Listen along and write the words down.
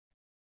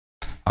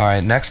All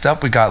right, next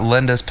up we got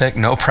Linda's pick,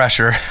 No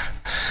Pressure,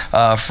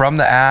 From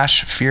the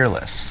Ash,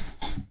 Fearless.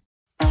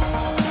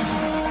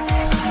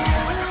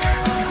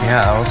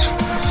 Yeah, that was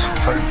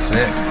fucking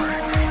sick.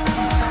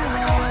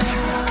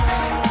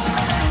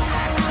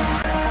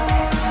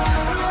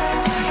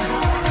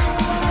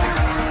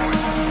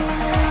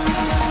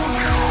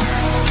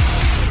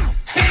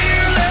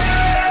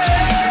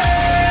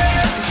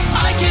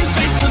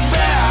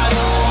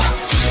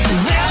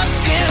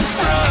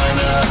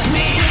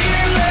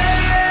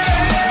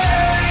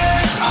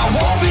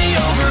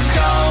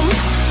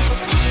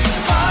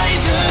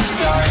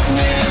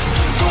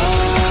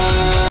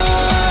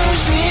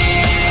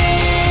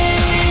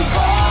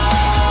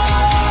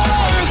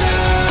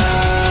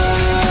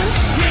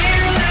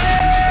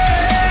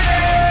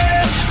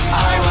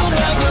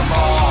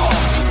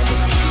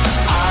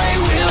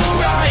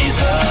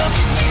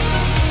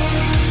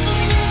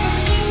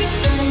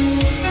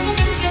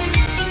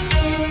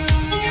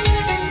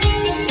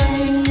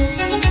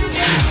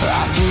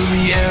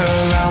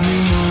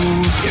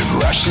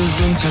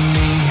 Into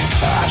me,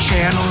 I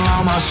channel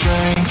all my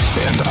strength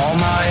and all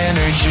my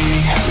energy.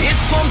 It's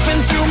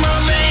pumping through my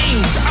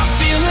veins, I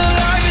feel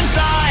alive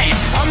inside.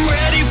 I'm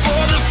ready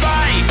for the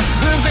fight,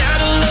 the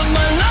battle of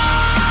my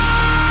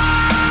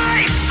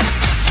life.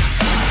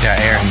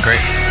 Yeah, Aaron,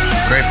 great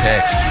pick.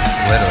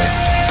 Literally,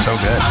 so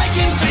good. I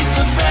can face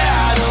the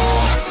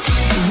battle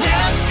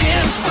that's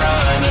in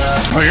front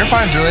of me. Oh, you're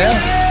fine, Julia.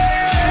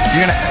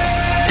 You're gonna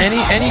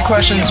any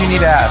questions you need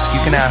to ask, you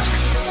can ask.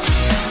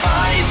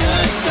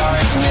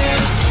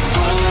 Darkness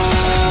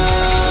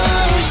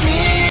push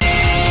me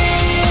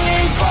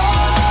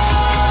farther.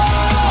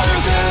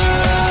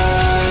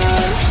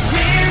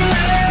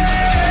 Fearless,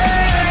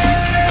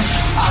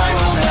 I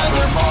will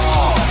never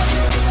fall.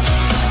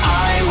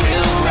 I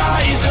will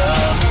rise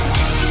up.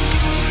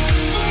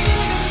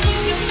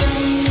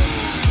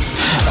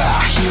 I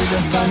hear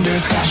the thunder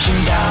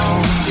crashing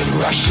down. It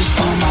rushes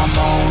through my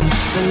bones.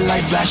 The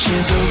light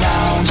flashes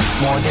around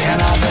more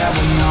than I've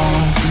ever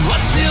known.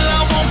 But still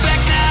I won't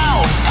back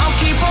down. I'll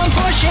keep on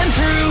pushing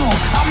through.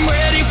 I'm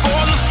ready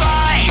for the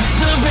fight,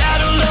 the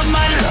battle of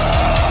my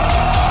life.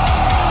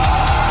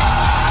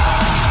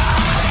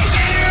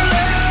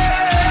 Fearless,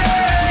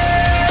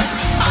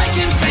 I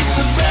can face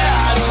the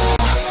battle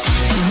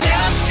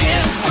that's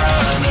in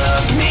front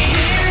of me.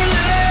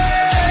 Fearless,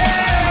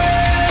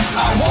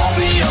 I won't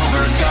be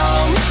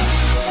overcome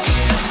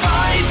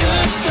by the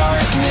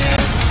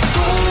darkness.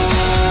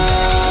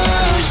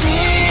 Push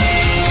me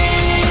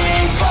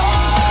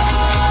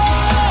farther.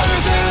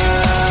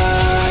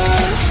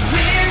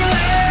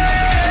 Fearless,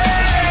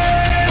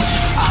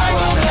 I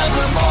will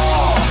never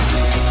fall.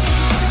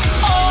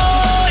 I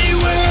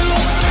will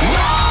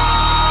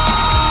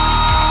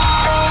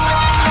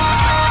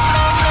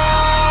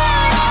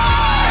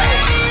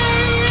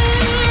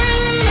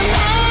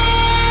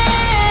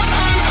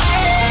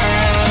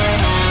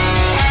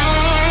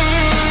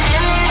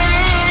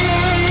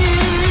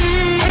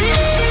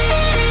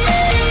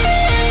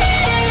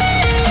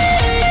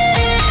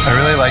I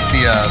really like the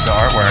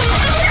artwork.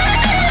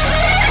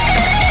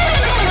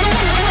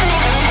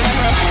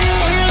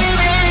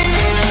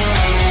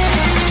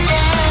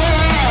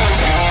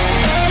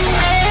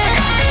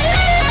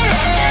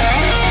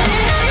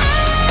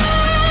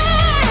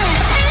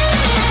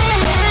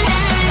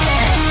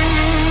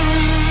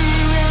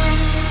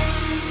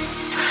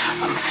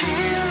 I'm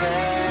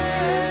fearless,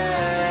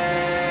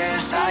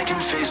 I can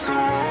face the war.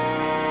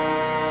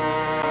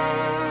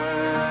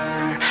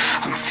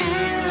 I'm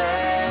fearless,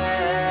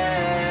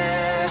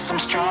 I'm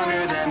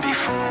stronger than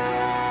before.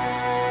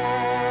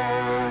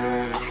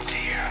 I'm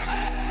fearless.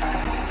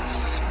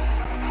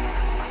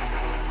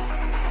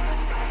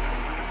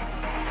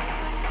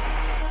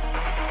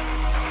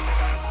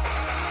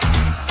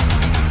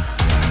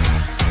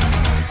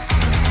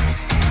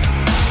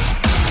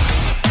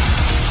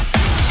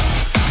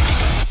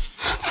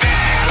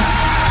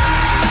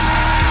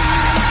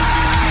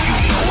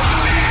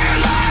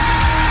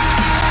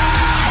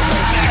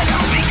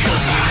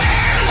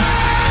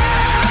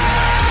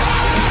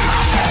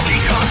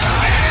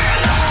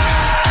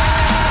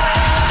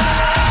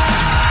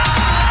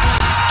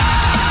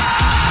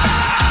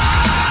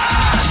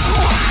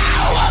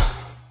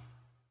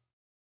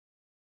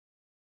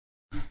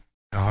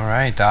 All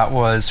right, that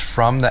was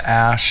From the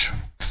Ash,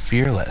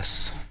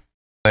 Fearless.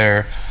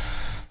 Player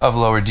of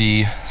Lower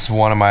D is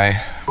one of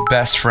my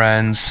best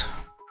friends.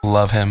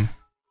 Love him.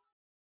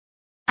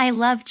 I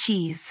love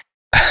cheese.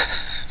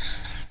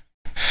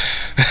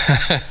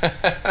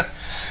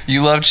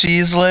 You love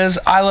cheese, Liz?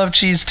 I love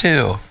cheese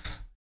too.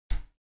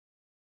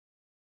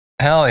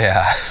 Hell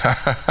yeah.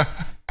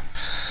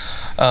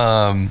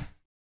 I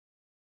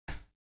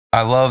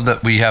love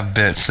that we have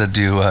bits that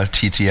do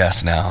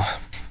TTS now.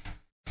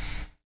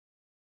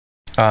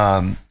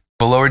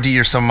 But Lower D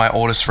are some of my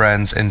oldest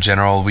friends in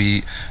general.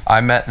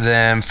 I met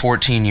them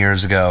 14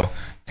 years ago,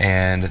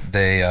 and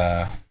they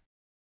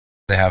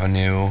have a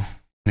new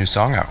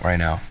song out right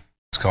now.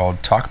 It's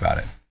called Talk About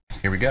It.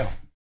 Here we go.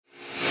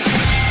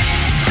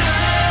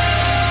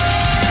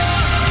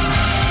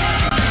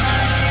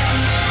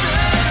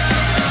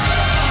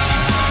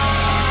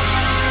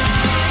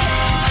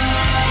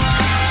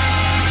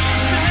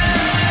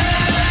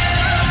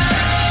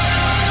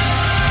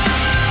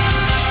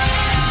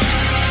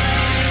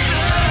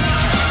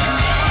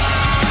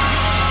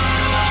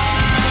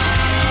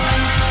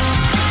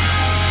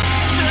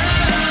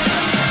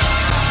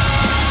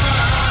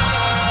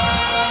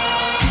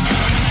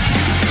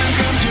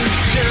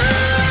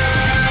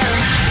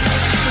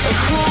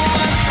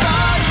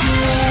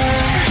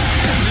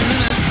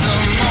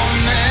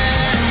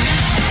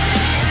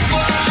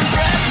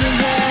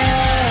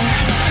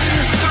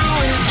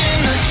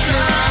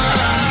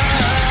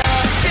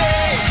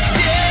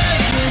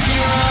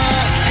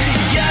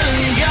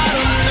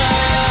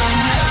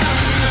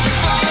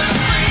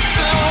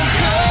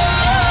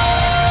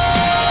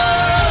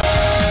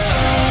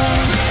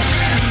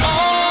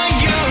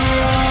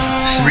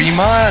 3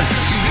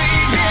 months.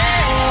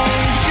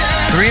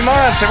 3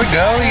 months. There we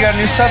go. You got a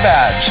new sub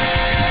badge.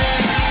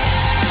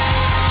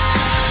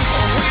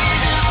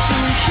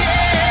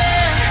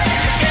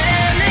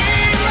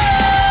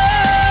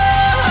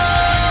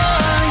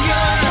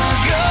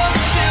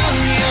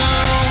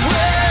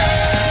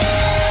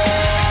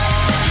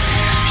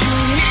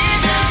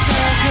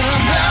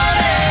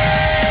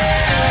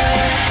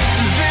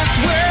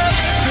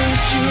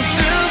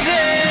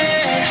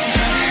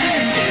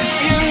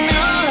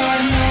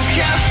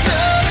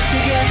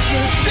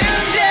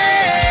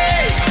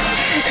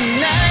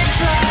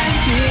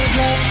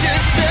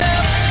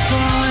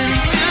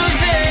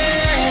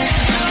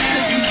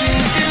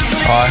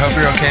 Oh, I hope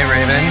you're okay,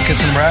 Raven. Get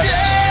some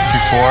rest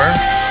before.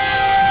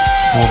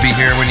 We'll be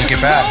here when you get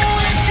back.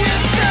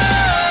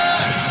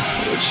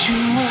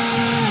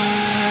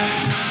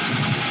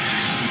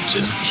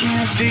 Just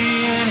can't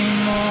be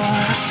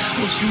anymore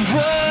what you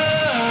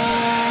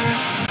were.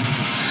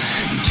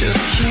 You just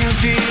can't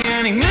be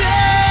anymore.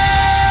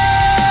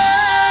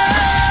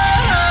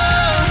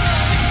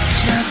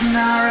 It's just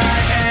not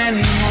right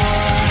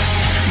anymore.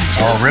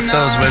 I'll rip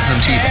those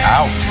wisdom teeth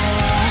out.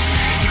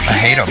 I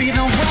hate them.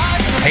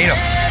 Hate them.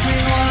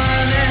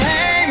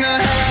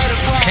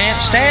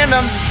 Can't stand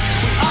them.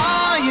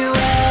 All you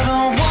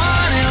ever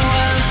wanted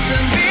was to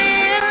be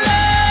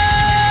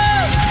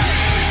alone.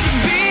 To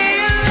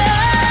be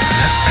alone.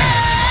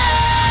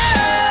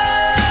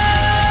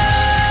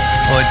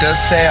 Well, it does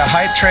say a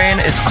hype train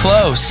is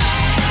close.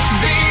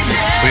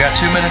 We got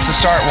 2 minutes to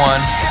start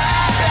one.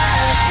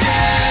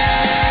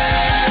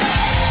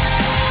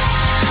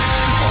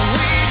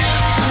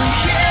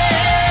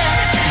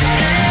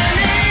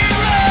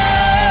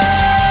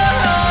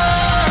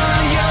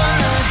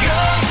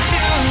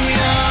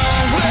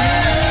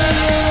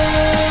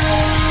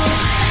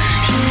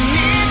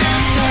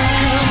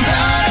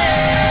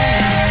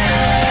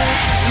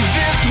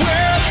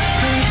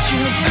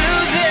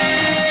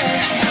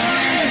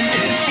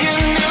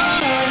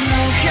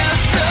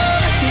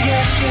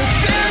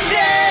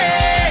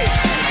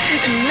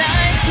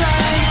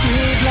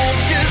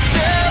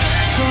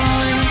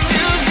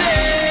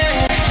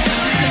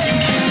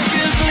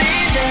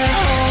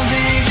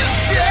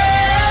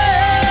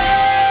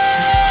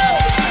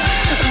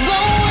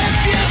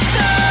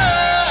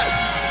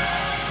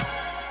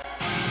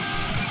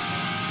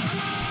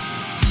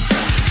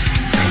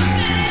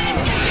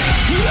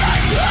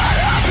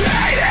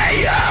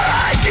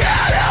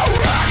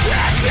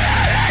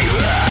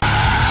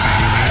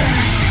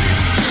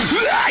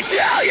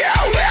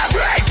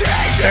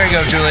 There you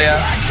go,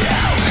 Julia.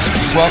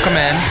 Welcome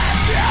in.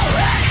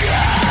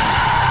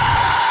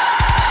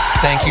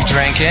 Thank you,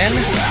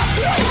 Drankin.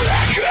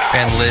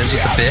 And Liz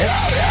with the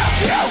bits.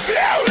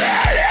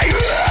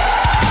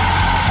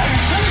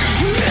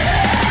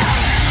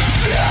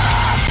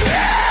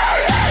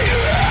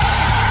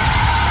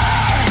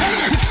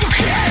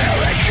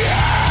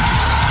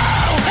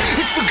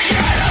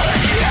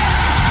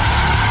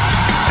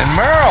 And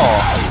Merle.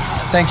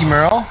 Thank you,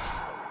 Merle.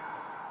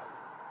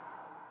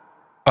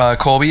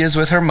 Colby is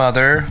with her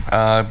mother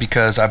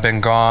because I've been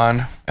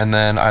gone, and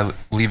then I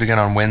leave again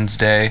on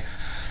Wednesday,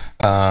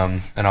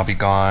 and I'll be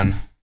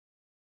gone.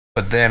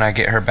 But then I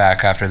get her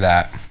back after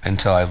that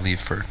until I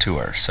leave for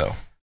tour. So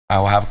I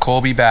will have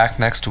Colby back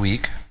next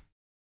week.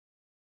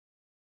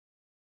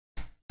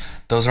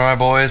 Those are my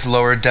boys.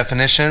 Lower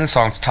Definition.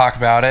 Song to Talk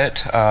About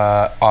It.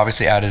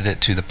 Obviously added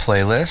it to the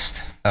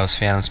playlist. That was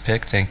Phantom's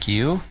pick. Thank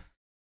you.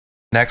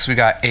 Next we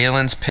got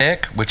Aylin's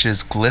pick, which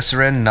is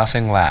Glycerin,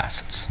 Nothing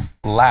Lasts.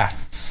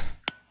 Lasts.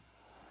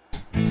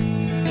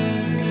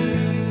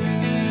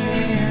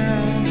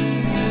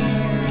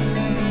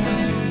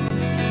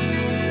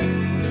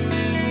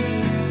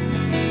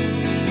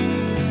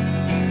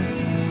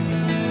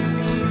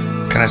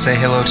 Can I say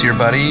hello to your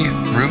buddy,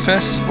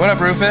 Rufus? What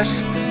up,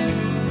 Rufus?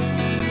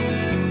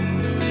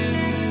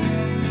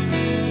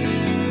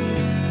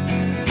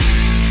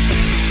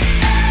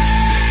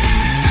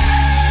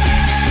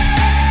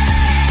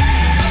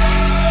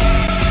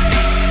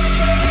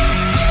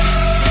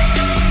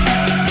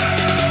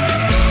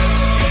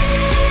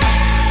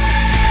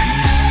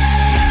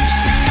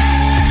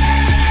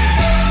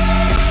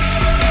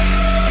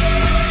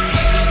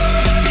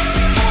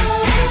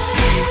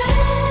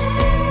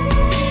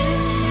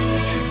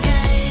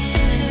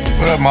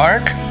 What up,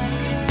 Mark?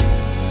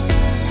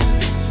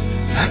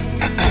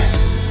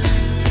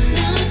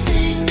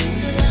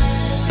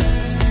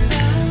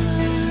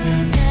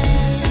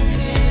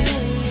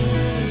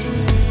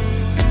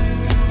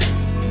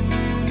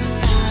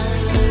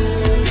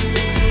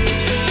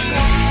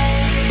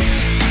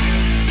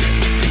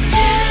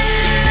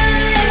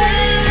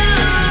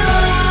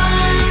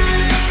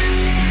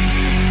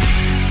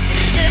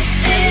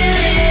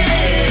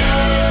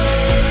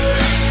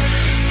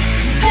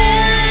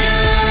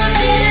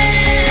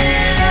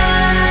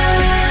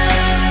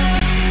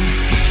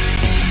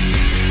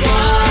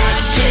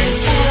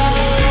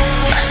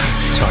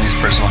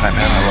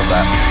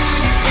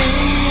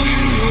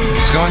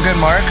 It's going good,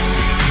 Mark.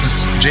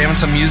 Just jamming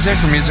some music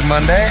for Music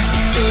Monday.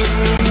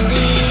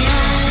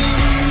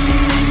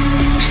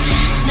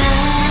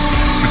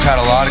 We've had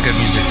a lot of good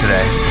music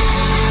today.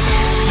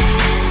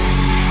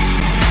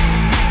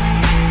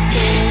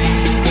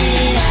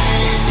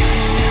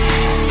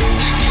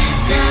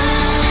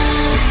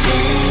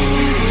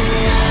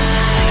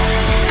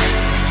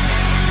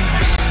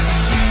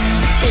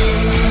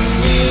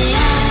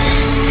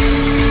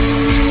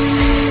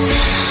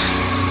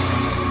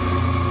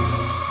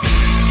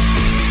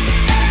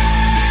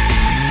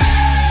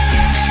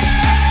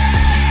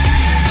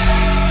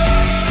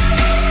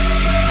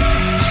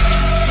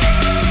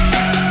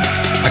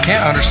 I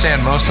can't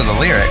understand most of the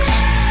lyrics,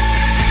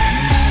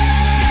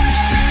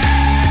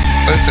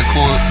 but it's a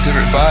cool,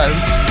 different vibe.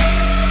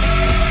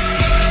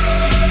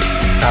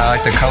 I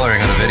like the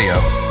coloring of the video.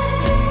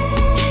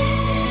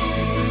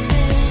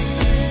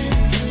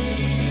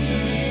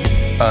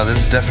 Oh, this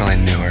is definitely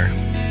newer,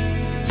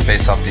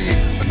 based off the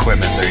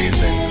equipment they're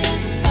using.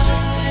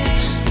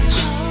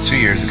 2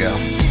 years ago.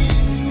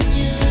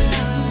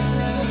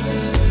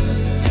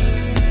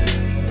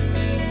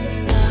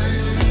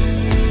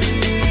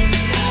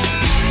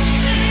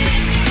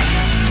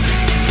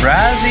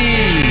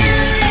 Razzie!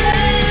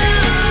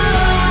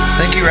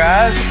 Thank you,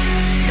 Raz.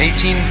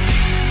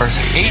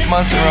 8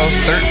 months in a row,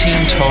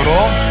 13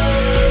 total.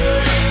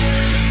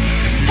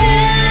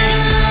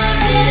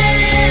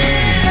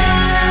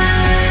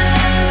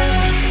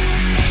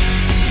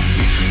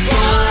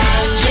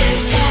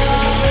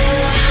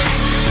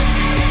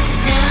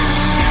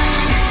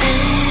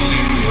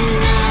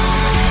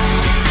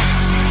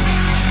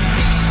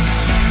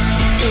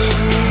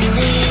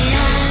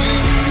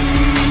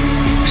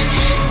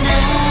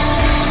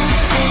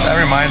 That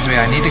reminds me,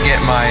 I need to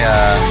get my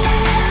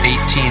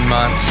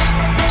 18-month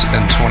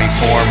and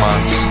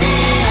 24-month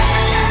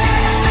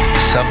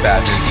sub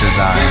badges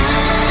designed.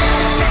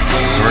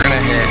 So we're gonna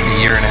hit a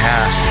year and a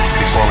half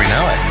before we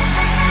know it.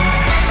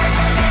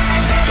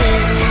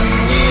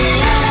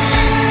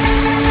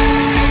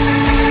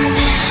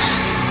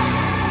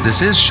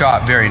 This is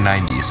shot very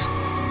 90s,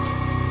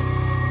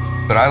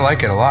 but I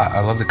like it a lot. I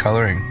love the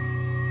coloring.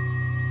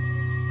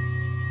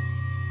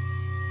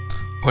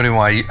 What do you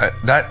want?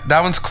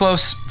 That one's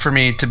close for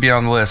me to be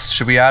on the list.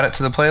 Should we add it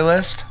to the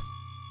playlist?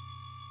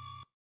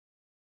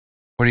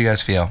 What do you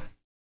guys feel?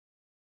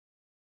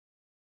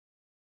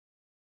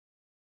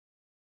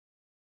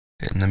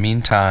 In the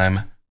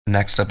meantime,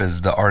 next up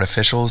is The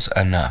Artificial's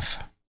Enough.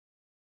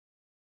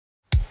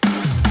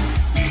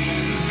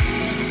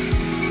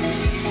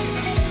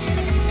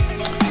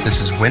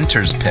 This is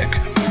Winter's pick.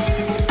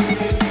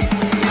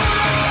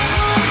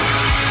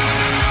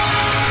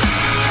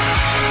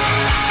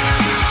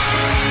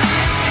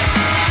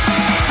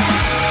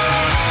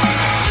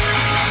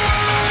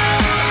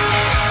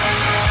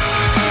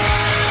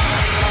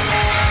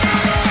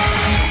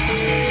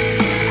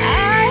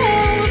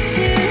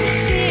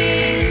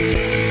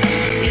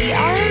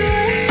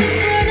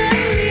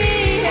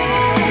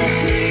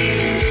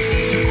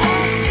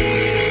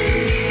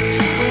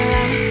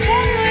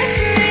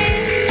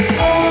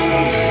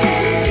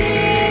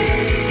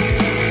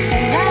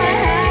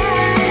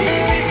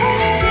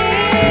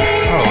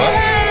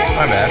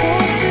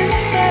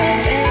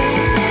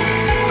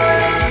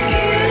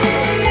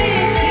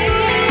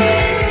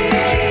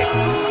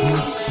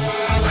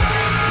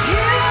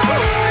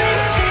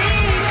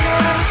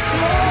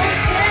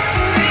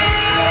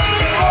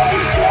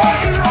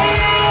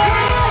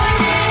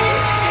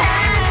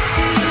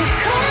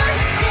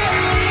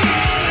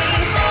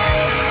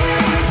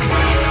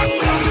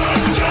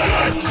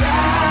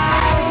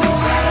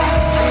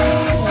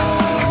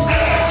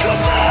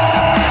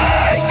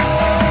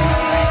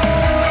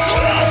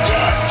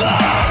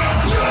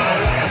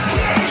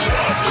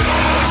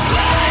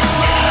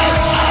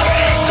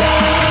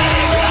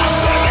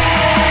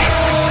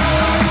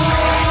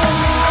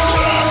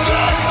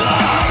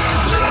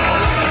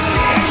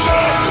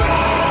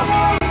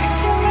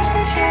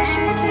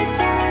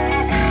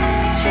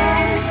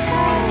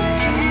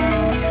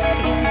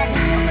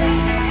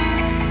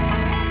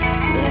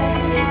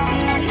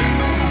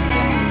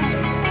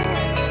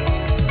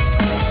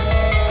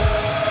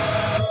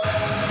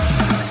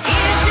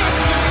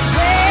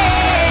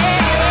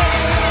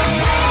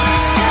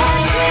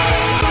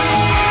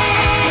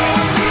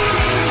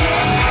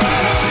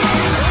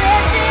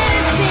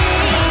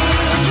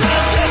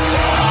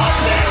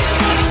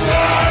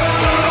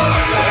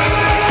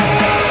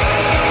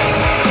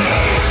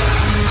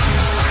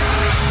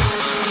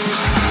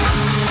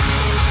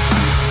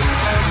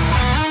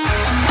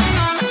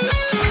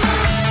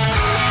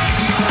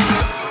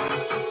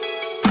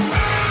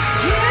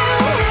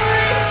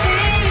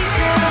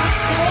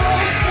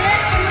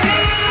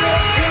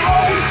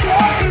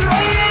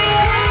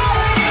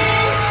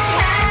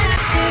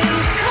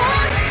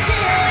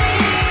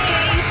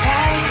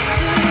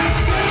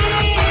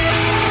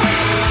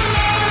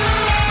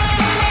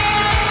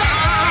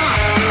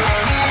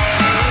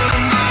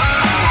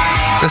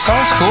 This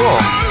song's cool.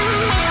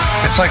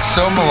 It's like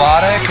so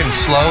melodic and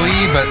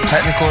flowy, but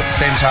technical at the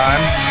same time.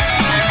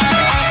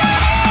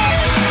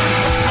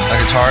 The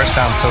guitar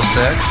sounds so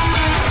sick.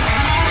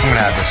 I'm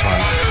gonna add this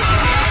one.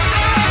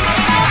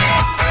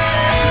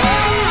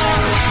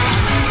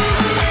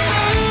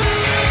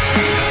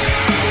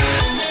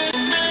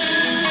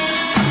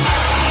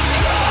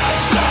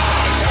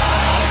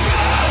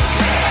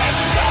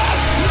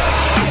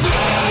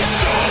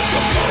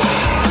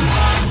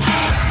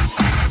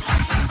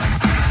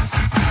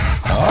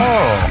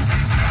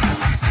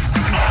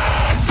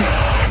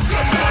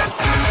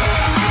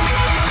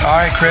 All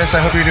right, Chris, I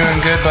hope you're doing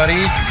good,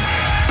 buddy.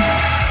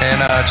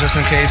 And just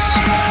in case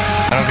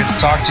I don't get to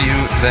talk to you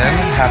then,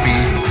 happy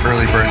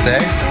early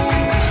birthday.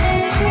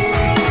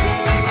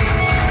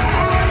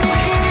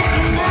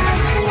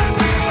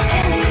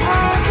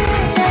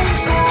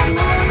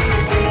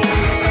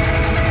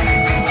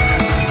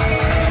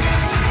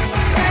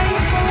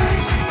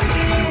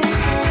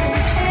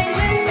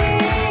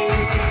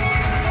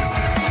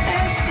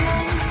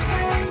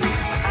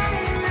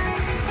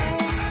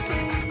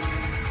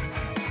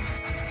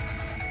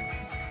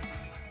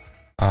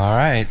 All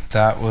right,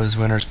 that was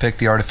winner's pick,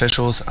 The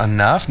Artificials.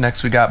 Enough.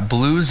 Next, we got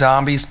Blue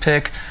Zombies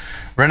pick,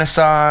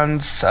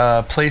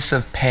 Renesans, Place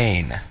of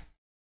Pain.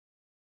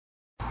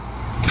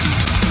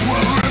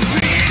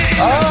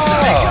 Oh!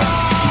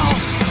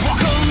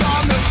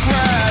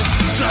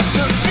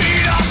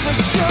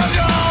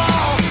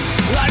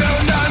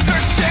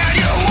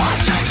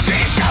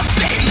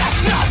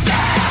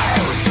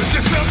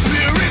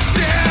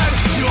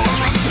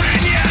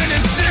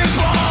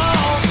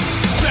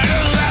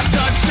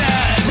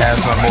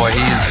 That's my boy.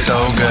 He's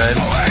so good.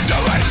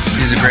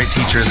 He's a great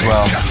teacher as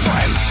well.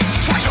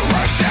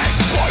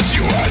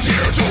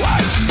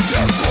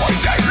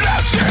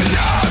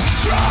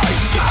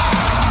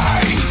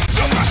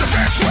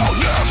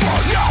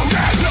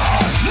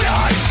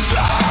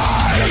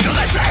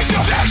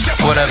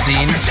 What up,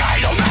 Dean?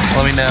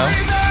 Let me know.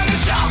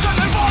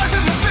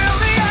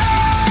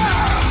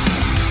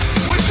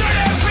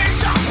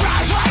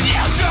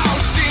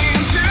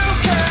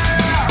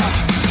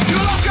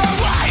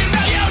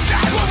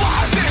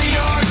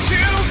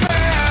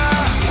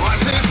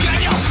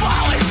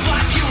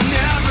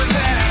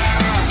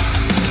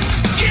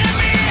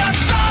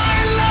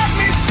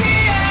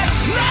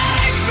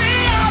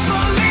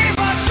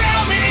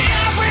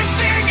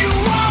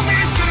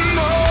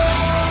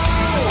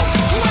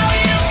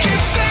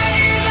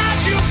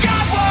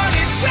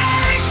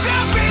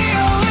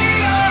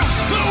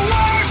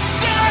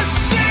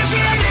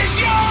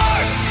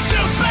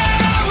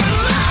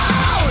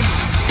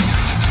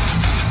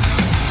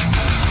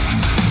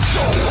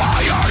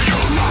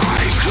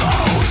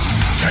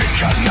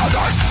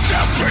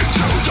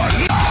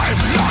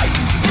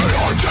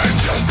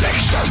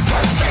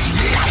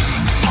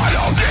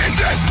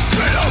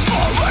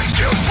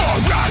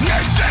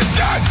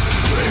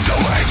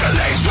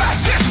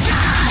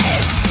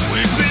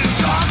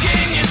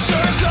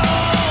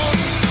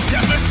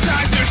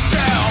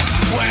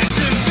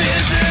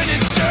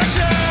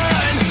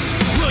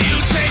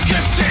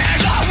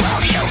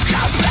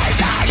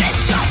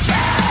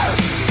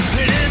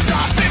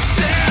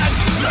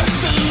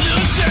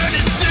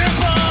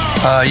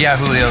 Yeah,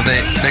 Julio,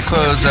 they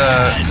close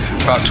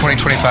about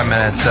 20-25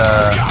 minutes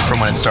from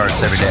when it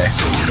starts every day.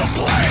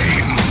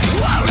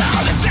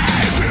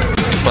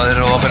 But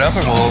it'll open up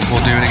and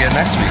we'll do it again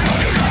next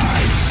week.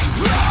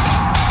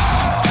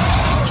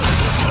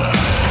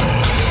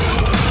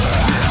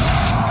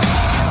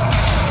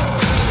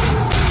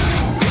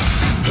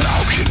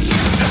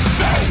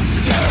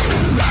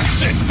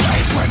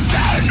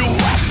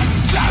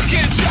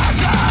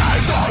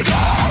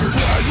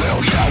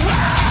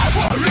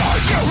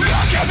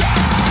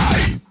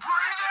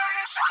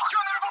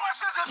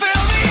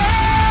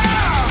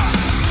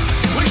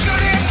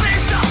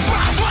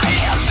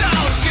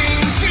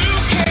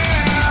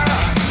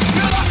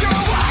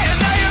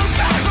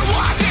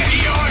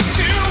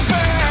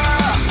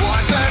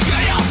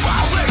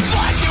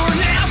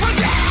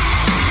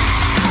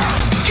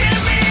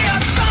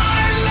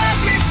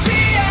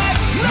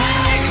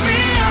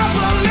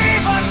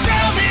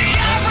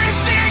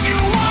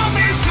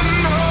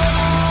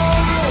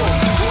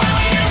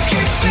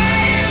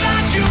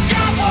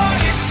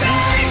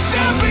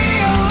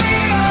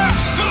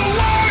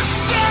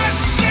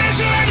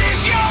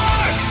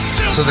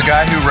 So the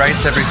guy who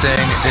writes everything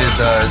is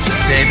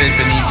David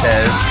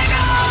Benitez.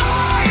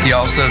 He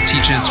also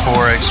teaches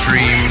for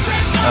Extreme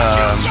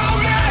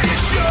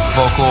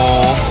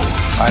Vocal,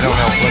 I don't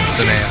know what's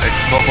the name,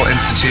 Vocal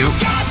Institute.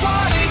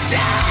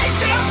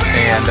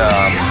 And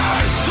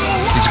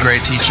he's a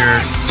great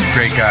teacher,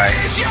 great guy.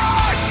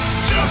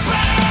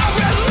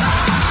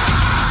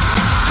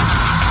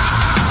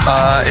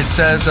 It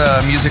says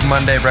Music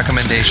Monday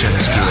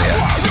recommendations, Julia.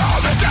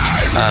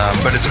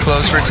 But it's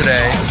closed for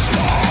today.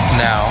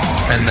 Now,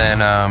 and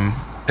then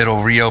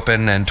it'll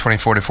reopen in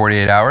 24 to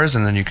 48 hours,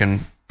 and then you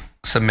can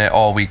submit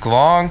all week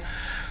long.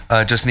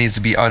 It just needs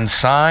to be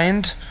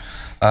unsigned.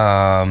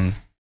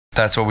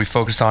 That's what we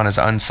focus on, is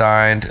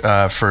unsigned,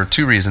 for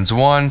two reasons.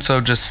 One, so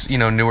just,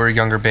 newer,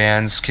 younger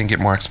bands can get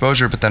more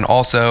exposure, but then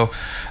also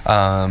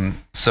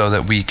so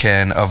that we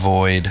can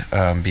avoid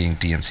being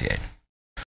DMCA'd.